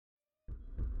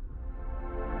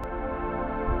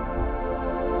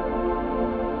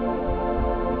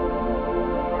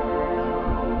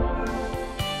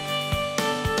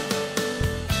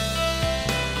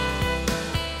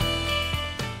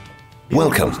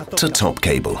Welcome to Top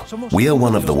Cable. We are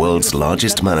one of the world's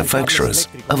largest manufacturers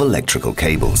of electrical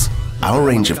cables. Our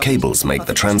range of cables make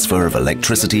the transfer of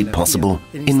electricity possible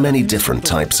in many different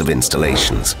types of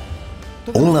installations.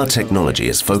 All our technology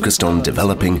is focused on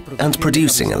developing and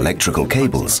producing electrical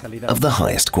cables of the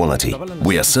highest quality.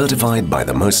 We are certified by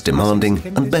the most demanding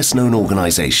and best-known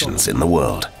organizations in the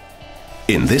world.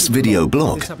 In this video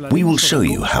blog, we will show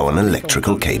you how an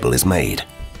electrical cable is made.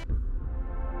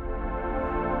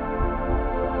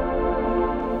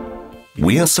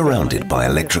 We are surrounded by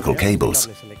electrical cables.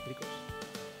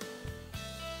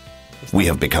 We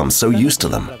have become so used to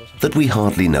them that we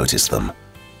hardly notice them.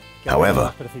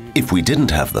 However, if we didn't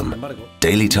have them,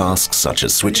 daily tasks such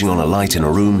as switching on a light in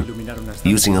a room,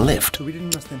 using a lift,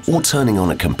 or turning on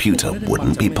a computer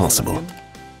wouldn't be possible.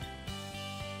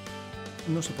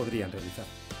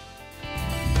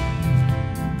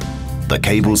 The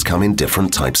cables come in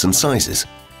different types and sizes,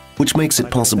 which makes it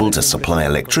possible to supply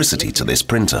electricity to this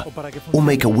printer or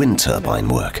make a wind turbine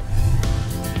work.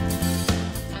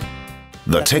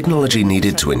 The technology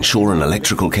needed to ensure an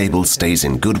electrical cable stays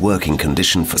in good working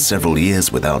condition for several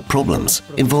years without problems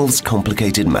involves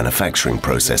complicated manufacturing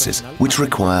processes which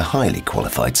require highly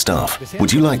qualified staff.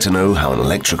 Would you like to know how an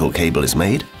electrical cable is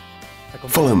made?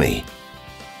 Follow me.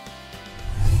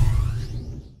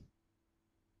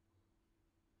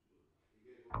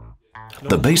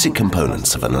 The basic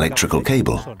components of an electrical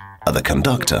cable are the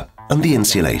conductor and the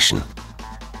insulation.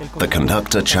 The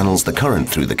conductor channels the current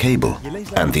through the cable,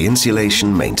 and the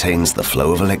insulation maintains the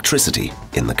flow of electricity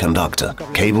in the conductor.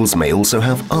 Cables may also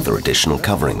have other additional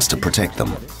coverings to protect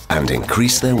them and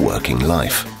increase their working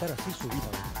life.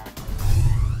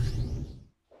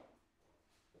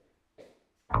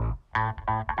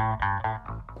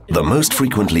 The most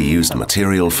frequently used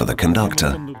material for the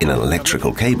conductor in an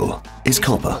electrical cable is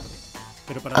copper.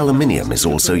 Aluminium is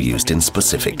also used in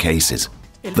specific cases.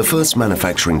 The first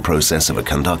manufacturing process of a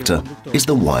conductor is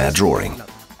the wire drawing.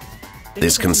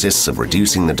 This consists of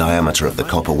reducing the diameter of the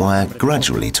copper wire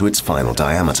gradually to its final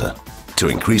diameter to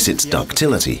increase its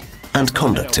ductility and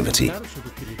conductivity.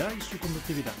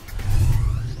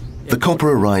 The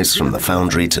copper arrives from the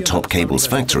foundry to Top Cable's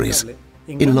factories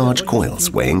in large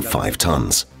coils weighing 5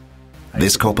 tons.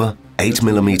 This copper, 8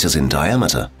 millimeters in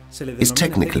diameter, is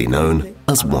technically known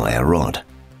as wire rod.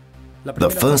 The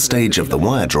first stage of the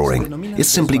wire drawing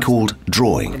is simply called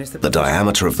drawing. The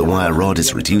diameter of the wire rod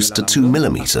is reduced to 2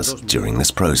 millimeters during this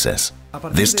process.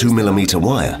 This 2 millimeter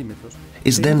wire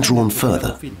is then drawn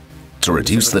further to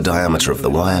reduce the diameter of the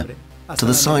wire to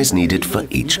the size needed for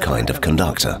each kind of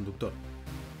conductor.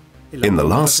 In the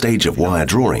last stage of wire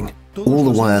drawing, all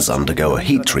the wires undergo a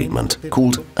heat treatment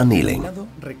called annealing.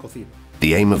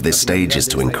 The aim of this stage is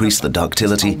to increase the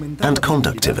ductility and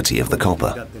conductivity of the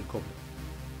copper.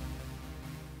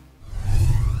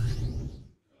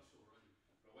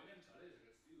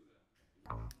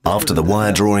 After the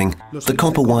wire drawing, the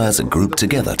copper wires are grouped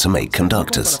together to make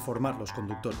conductors.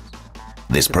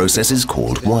 This process is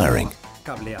called wiring.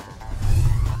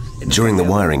 During the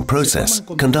wiring process,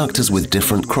 conductors with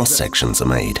different cross-sections are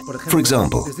made. For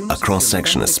example, a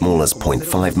cross-section as small as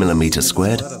 0.5 millimeters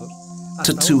squared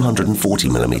to 240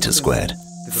 millimeters squared,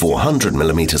 400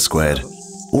 millimeters squared,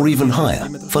 or even higher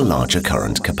for larger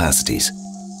current capacities.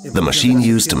 The machine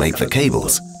used to make the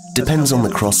cables depends on the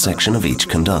cross-section of each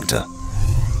conductor.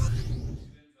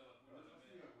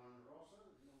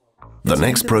 The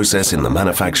next process in the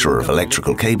manufacture of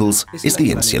electrical cables is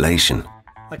the insulation.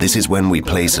 This is when we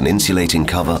place an insulating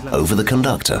cover over the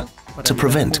conductor to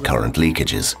prevent current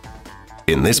leakages.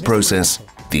 In this process,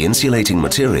 the insulating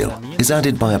material is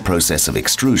added by a process of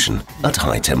extrusion at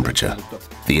high temperature.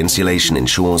 The insulation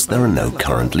ensures there are no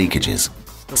current leakages.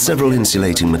 Several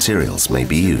insulating materials may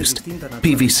be used: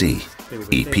 PVC,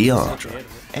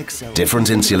 EPR. Different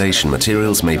insulation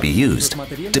materials may be used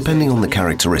depending on the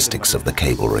characteristics of the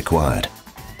cable required.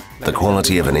 The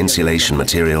quality of an insulation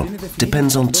material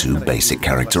depends on 2 basic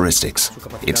characteristics: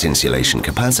 its insulation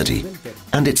capacity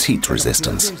and its heat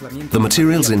resistance. The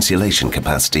material's insulation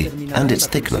capacity and its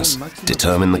thickness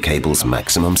determine the cable's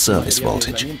maximum service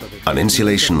voltage. An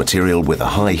insulation material with a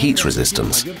high heat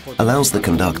resistance allows the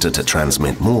conductor to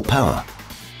transmit more power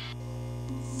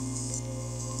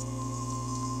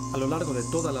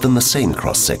than the same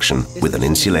cross-section with an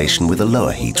insulation with a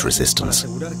lower heat resistance.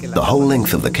 The whole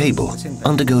length of the cable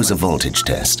undergoes a voltage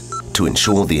test to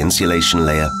ensure the insulation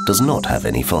layer does not have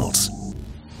any faults.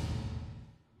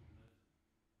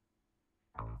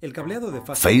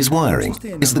 Phase wiring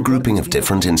is the grouping of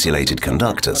different insulated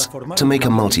conductors to make a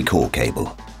multi-core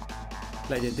cable.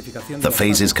 The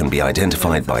phases can be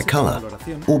identified by color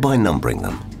or by numbering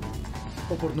them.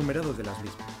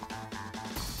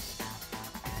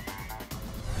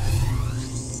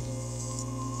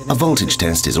 A voltage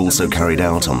test is also carried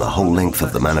out on the whole length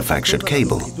of the manufactured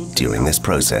cable during this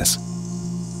process.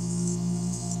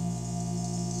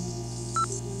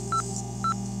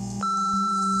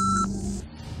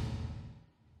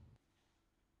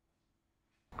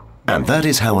 And that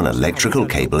is how an electrical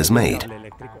cable is made.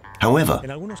 However,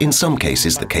 in some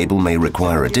cases the cable may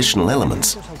require additional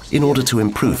elements in order to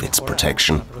improve its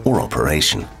protection or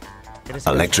operation.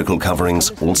 Electrical coverings,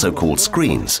 also called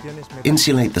screens,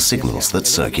 insulate the signals that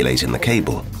circulate in the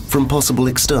cable from possible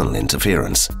external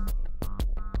interference.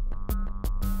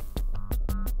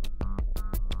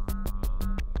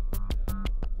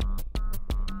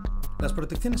 Las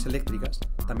protecciones eléctricas,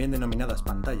 también denominadas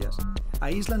pantallas,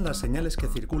 aíslan las señales que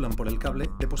circulan por el cable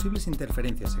de posibles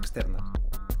interferencias externas.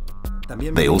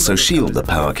 They also shield the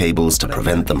power cables to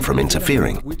prevent them from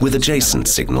interfering with adjacent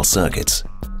signal circuits.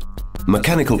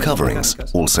 Mechanical coverings,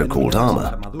 also called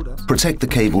armor, protect the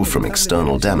cable from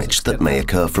external damage that may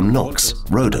occur from knocks,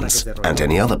 rodents, and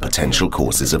any other potential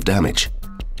causes of damage.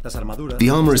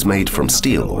 The armor is made from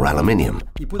steel or aluminium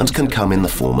and can come in the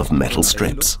form of metal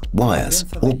strips, wires,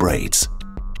 or braids.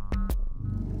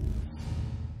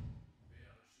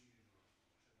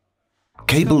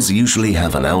 Cables usually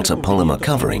have an outer polymer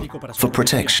covering for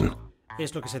protection.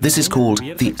 This is called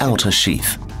the outer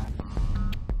sheath.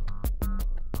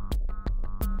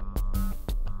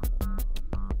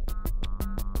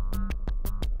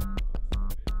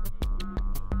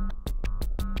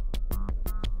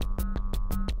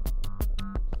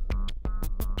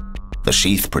 The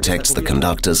sheath protects the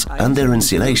conductors and their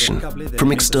insulation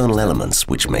from external elements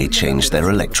which may change their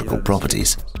electrical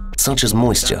properties, such as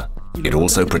moisture. It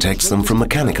also protects them from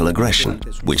mechanical aggression,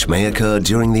 which may occur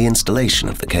during the installation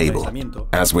of the cable.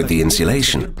 As with the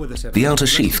insulation, the outer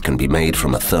sheath can be made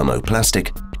from a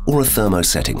thermoplastic or a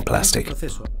thermosetting plastic.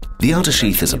 The outer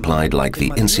sheath is applied like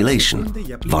the insulation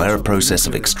via a process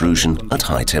of extrusion at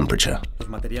high temperature.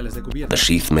 The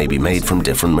sheath may be made from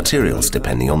different materials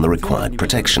depending on the required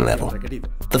protection level,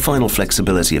 the final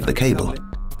flexibility of the cable,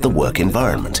 the work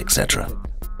environment, etc.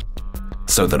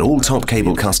 So that all top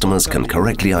cable customers can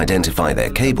correctly identify their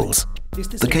cables,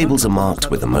 the cables are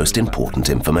marked with the most important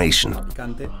information: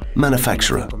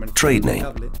 manufacturer, trade name,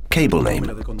 cable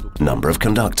name, number of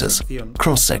conductors,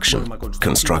 cross-section,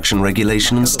 construction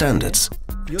regulation and standards,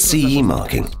 CE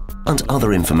marking, and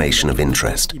other information of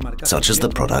interest, such as the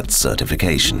product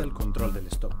certification.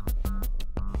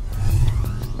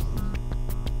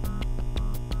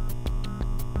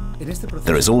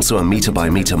 There is also a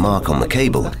meter-by-meter mark on the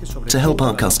cable to help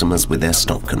our customers with their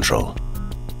stock control.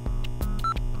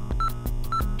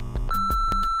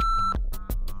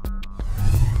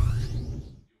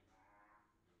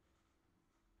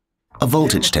 A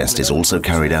voltage test is also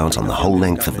carried out on the whole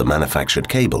length of the manufactured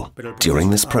cable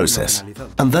during this process,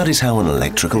 and that is how an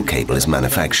electrical cable is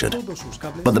manufactured.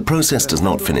 But the process does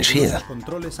not finish here.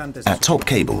 At Top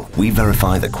Cable, we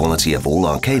verify the quality of all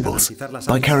our cables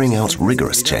by carrying out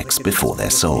rigorous checks before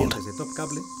they're sold.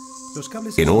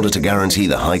 In order to guarantee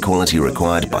the high quality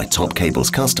required by Top Cable's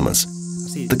customers,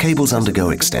 the cables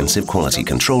undergo extensive quality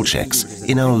control checks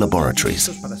in our laboratories,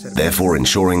 therefore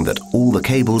ensuring that all the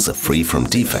cables are free from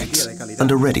defects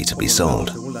and are ready to be sold.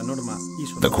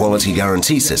 The quality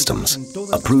guarantee systems,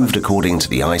 approved according to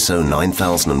the ISO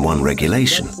 9001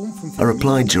 regulation, are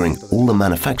applied during all the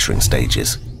manufacturing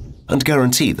stages and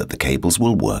guarantee that the cables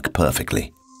will work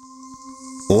perfectly.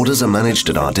 Orders are managed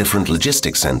at our different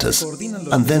logistics centers,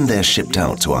 and then they're shipped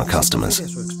out to our customers.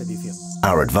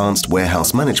 Our Advanced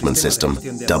Warehouse Management System,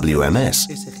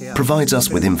 WMS, provides us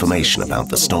with information about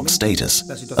the stock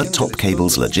status at Top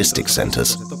Cable's logistics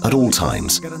centers at all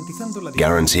times,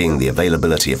 guaranteeing the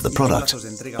availability of the product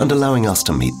and allowing us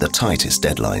to meet the tightest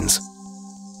deadlines.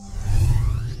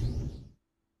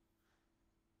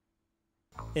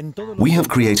 We have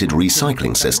created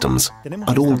recycling systems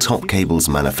at all Top Cable's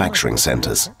manufacturing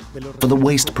centers for the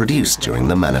waste produced during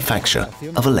the manufacture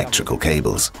of electrical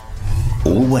cables.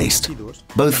 All waste,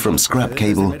 both from scrap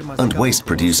cable and waste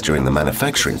produced during the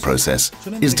manufacturing process,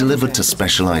 is delivered to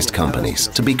specialized companies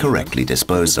to be correctly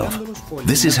disposed of.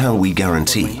 This is how we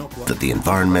guarantee that the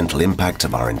environmental impact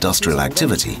of our industrial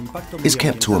activity is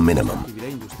kept to a minimum.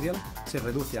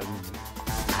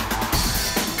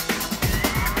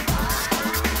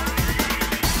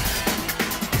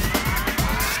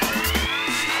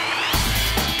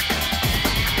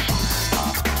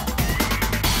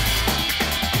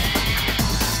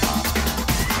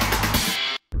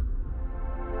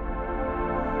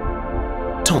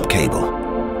 Top Cable,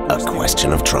 a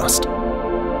question of trust.